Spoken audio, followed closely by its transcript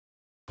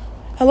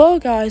Hello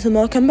guys and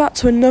welcome back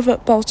to another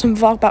Bolton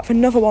vlog, back for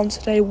another one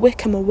today.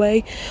 Wycombe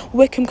away.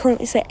 Wycombe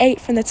currently sit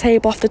 8th in the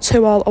table after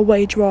 2-2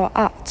 away draw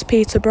at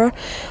Peterborough.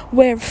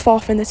 We're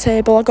 4th in the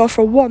table. I'll go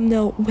for a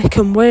 1-0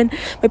 Wycombe win.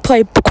 We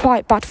played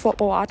quite bad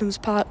football at Adams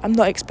Park. I'm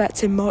not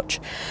expecting much.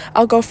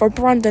 I'll go for a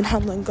Brandon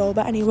Hanlon goal,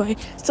 but anyway,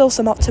 still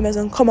some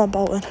optimism. Come on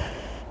Bolton.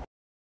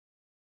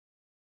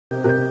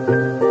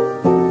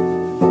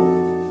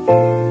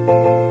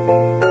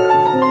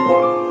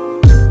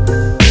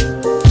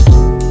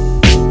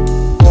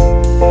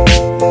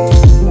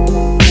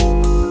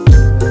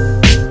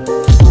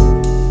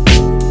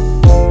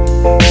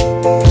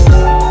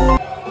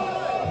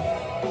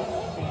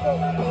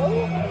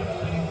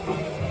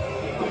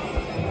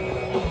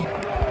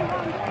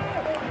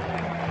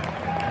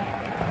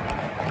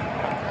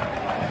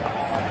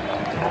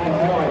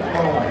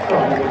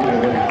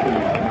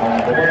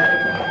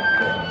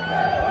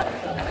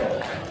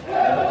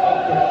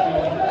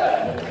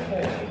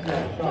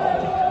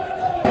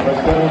 Number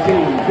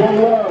 17, John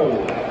Rowe.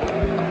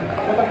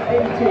 Number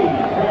 18,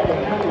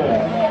 Brandon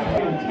Hanlon.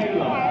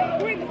 Taylor.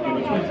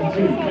 Number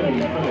 22, Kelly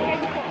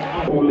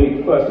Phillips. All League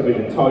First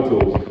Division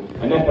titles,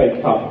 an FA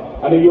Cup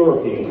and a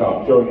European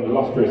Cup during an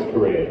illustrious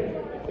career.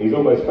 He's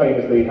almost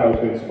famously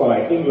helped to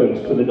inspire England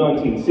to the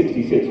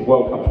 1966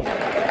 World Cup.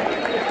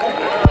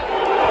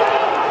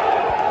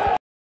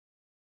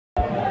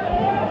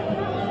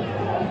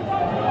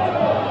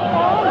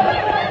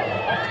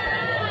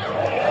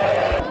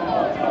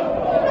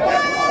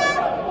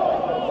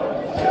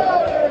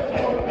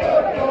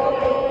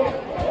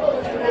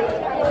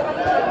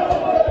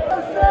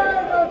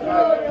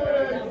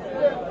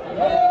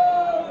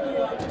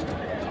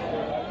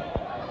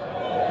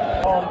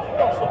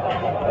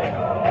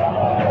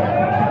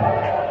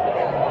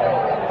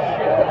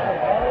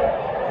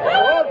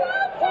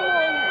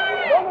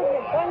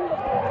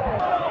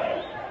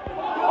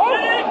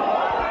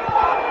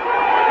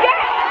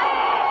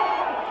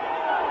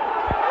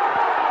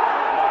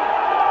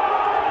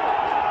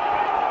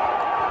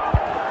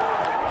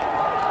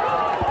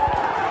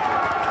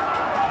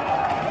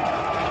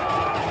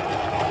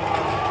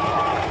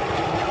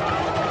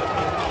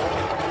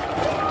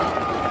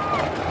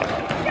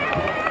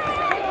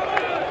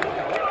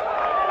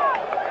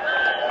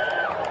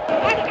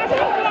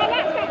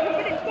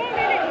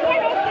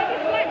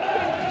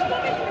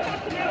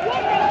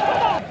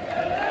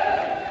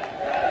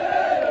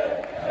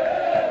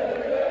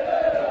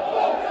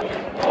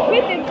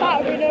 We've been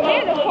battering them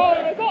in the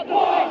corner, got the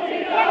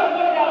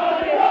defensive,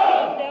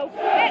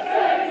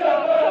 excellent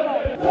start,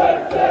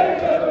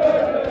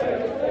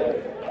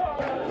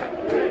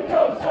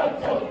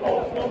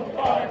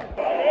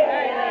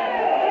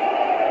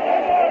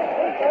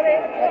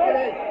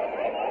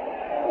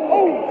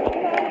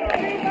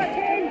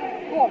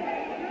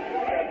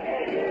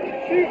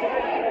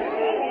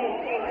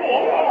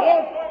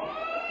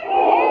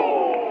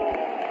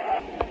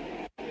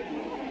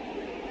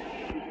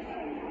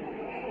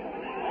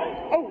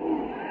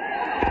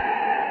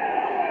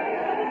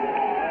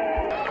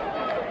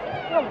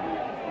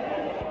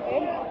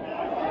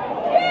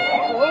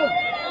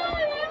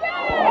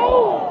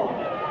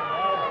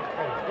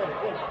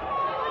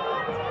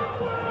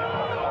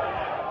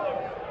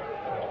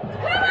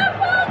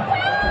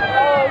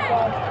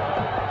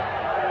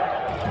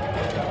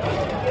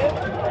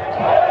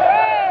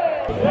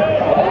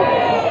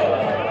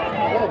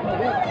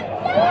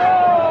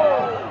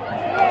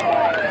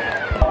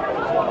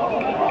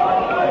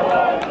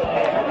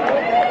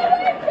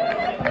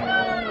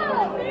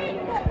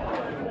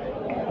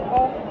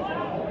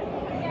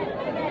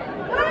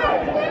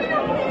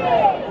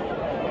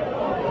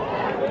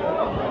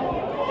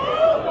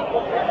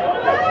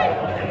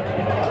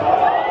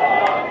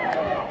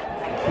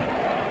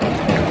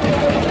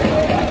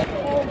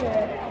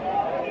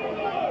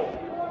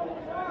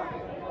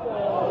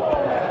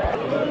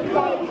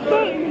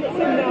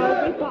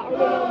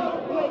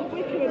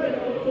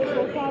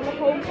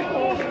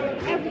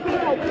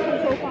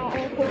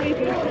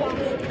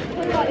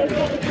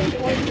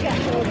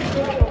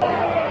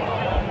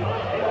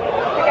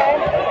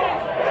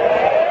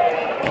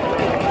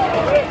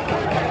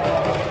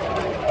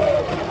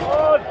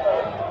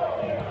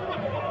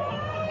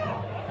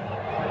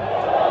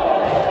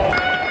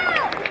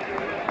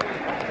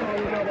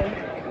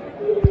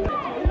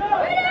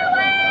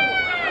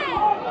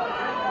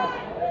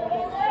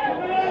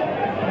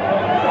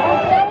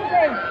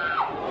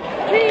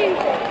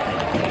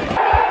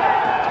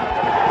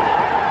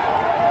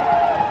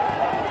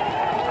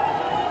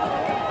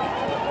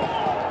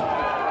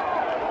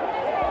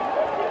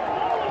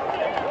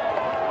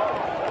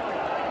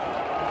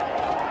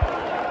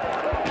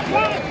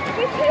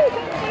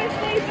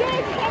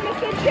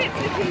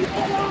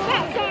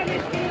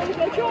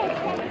 George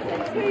Thomason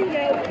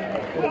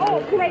 2-0. We're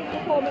all great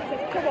performances.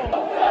 Come on.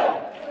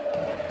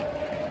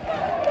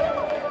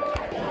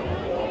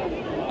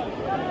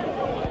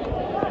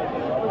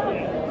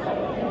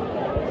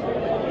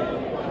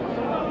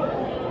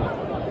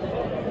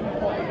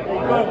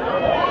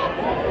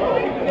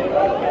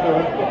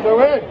 Go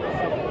in.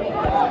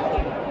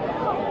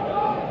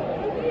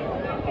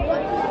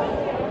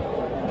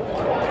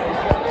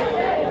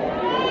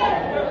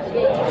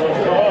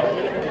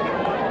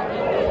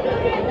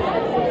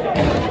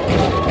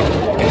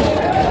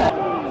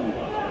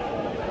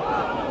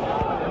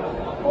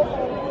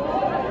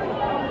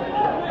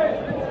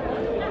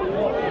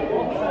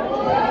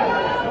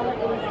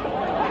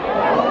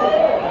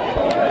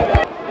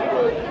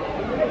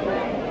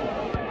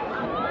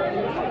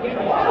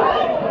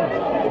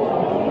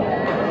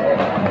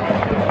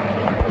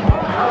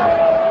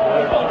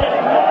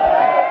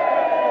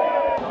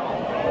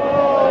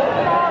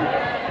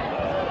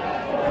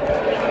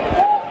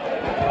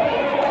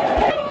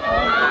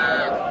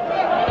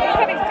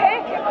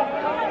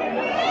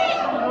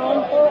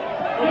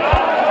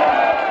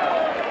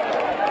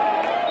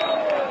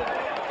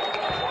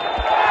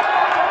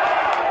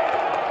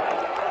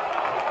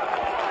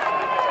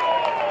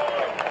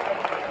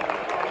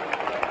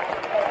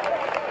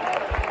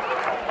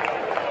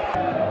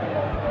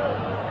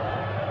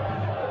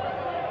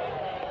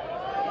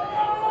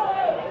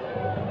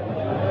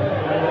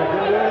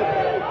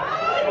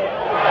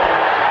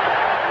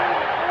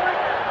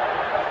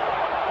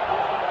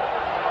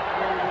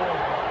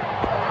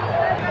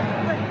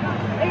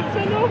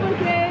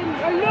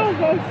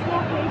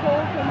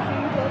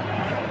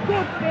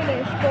 good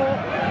finish, but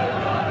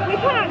we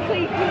can't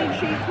keep clean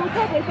sheets. We'll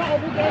probably battle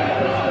the game at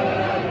this point.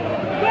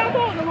 But I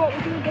don't know what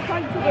we're doing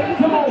defensively. We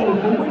switched up in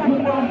the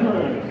second half.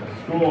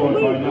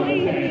 Luke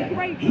Leahy,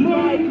 great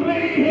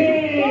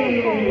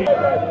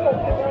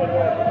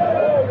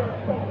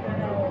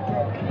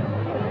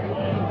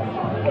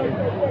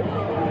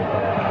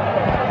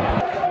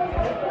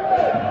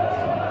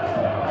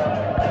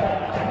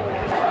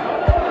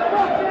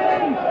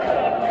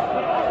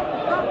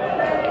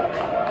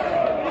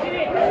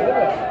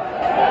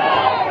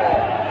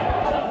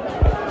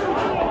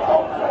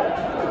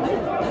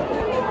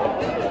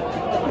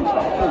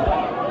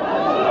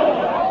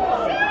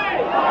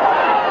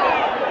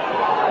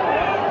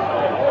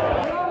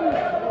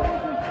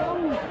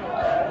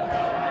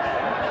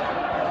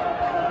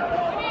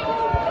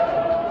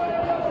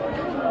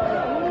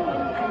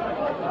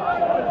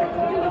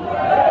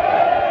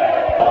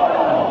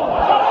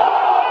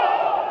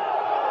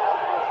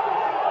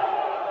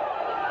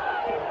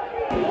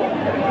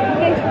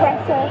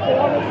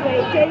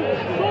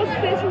those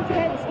decisions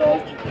against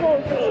those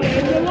calls for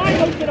shame. The line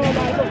has been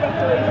alright, but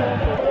referees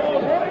awful.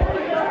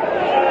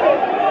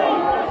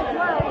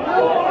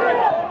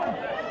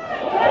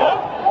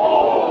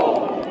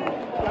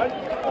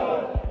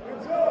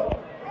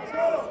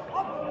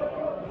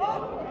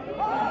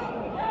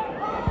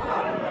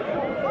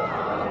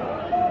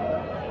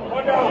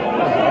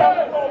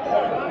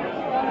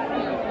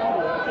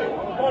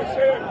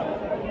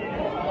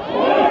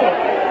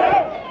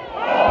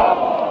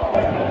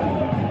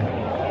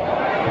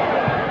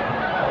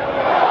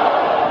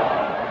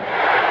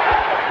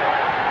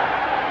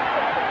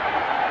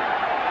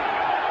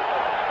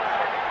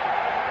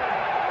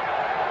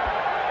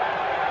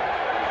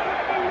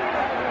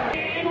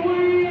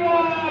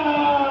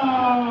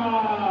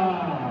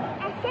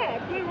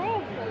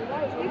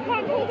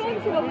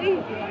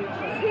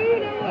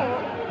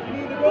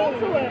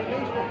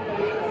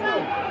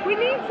 We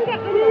need to get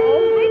the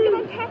ball. Leave it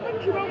on Cameron,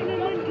 Jerome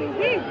and Lindy.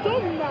 We're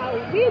done now.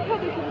 We'll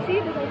probably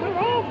concede it and we're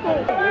awful.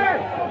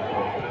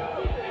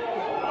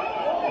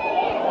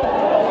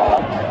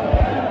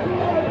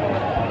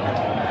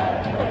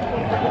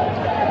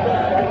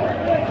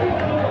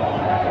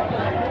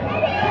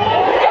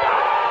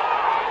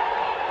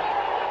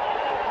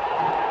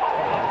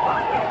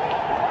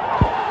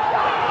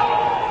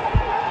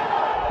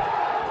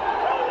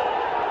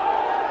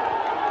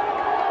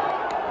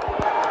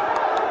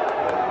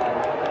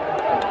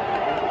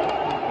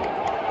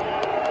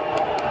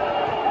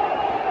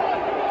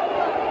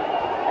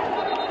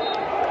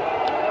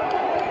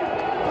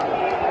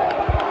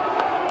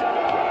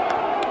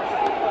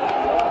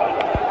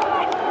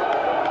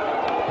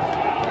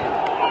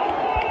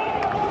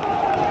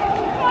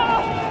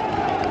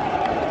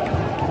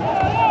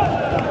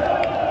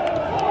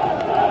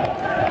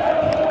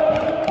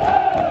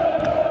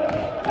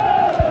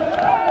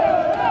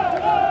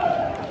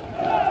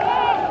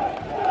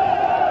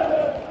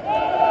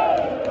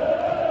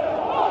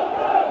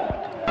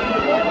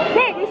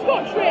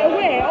 Straight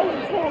away, I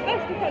was the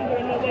best defender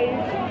in the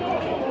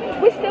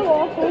league. We're still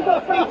awful, we've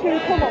got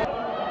 3-2, come on.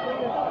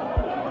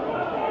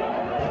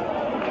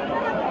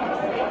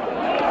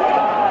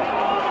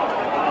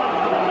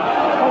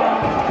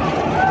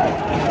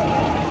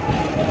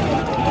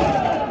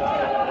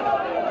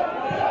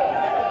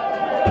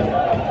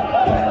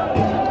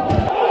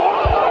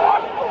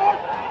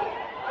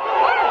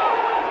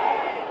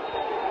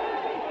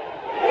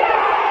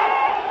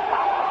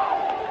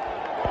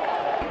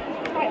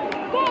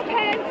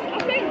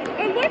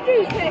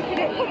 Who's taking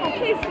it? Come on,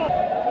 please stop.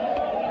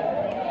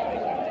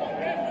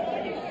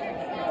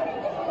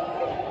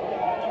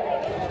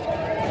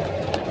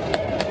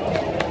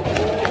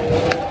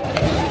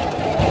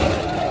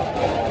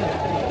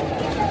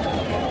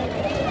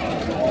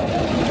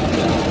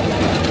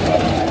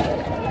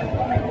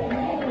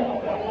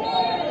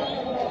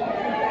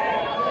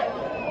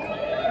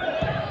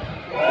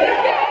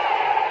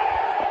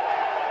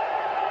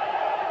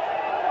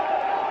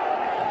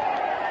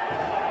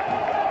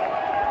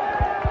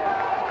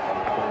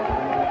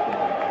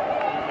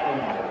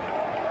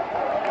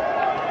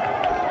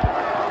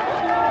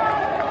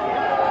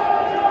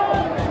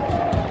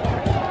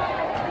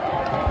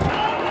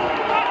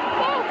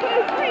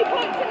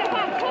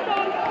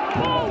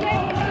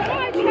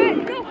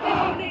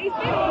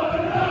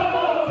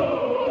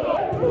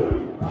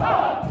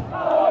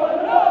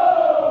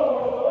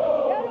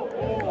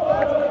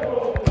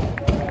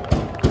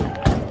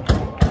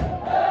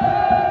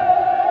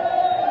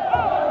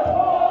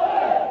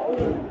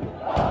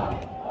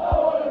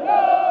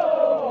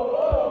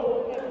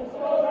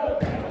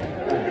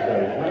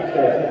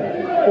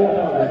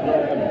 $4,000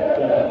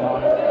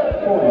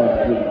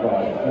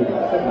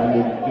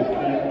 700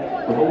 just